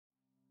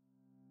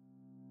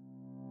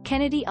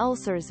Kennedy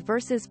ulcers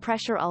versus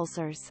pressure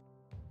ulcers.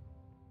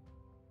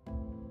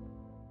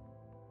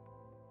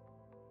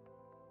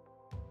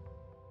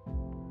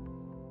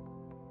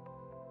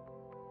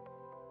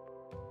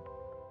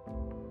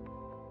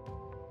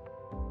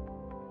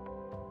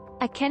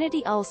 A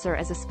Kennedy ulcer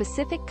is a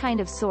specific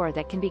kind of sore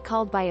that can be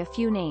called by a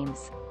few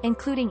names,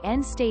 including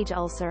end-stage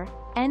ulcer,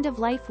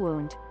 end-of-life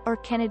wound, or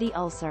Kennedy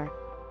ulcer.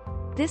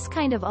 This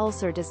kind of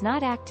ulcer does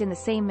not act in the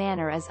same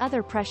manner as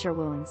other pressure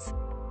wounds.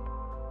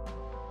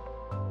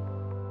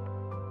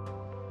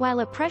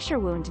 While a pressure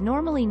wound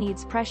normally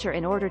needs pressure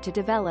in order to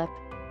develop,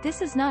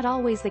 this is not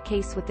always the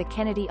case with the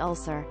Kennedy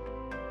ulcer.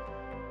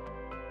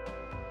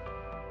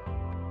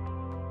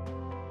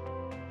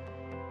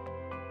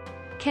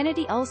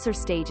 Kennedy ulcer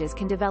stages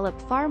can develop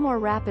far more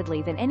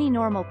rapidly than any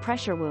normal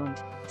pressure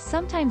wound,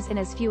 sometimes in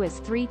as few as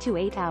 3 to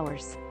 8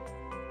 hours.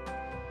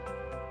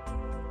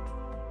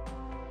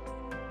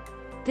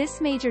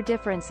 This major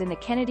difference in the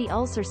Kennedy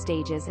ulcer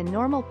stages and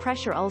normal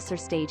pressure ulcer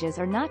stages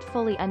are not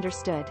fully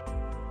understood.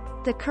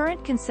 The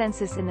current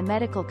consensus in the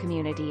medical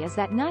community is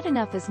that not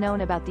enough is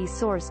known about these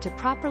sores to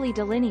properly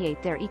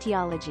delineate their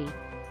etiology.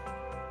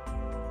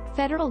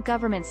 Federal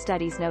government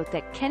studies note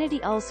that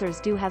Kennedy ulcers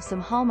do have some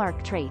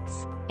hallmark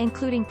traits,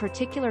 including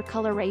particular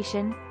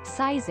coloration,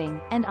 sizing,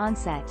 and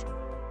onset.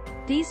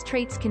 These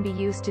traits can be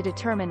used to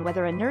determine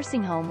whether a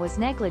nursing home was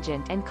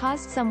negligent and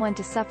caused someone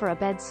to suffer a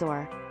bed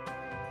sore.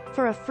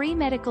 For a free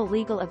medical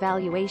legal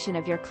evaluation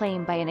of your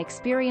claim by an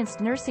experienced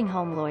nursing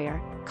home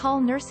lawyer,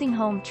 call Nursing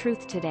Home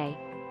Truth today.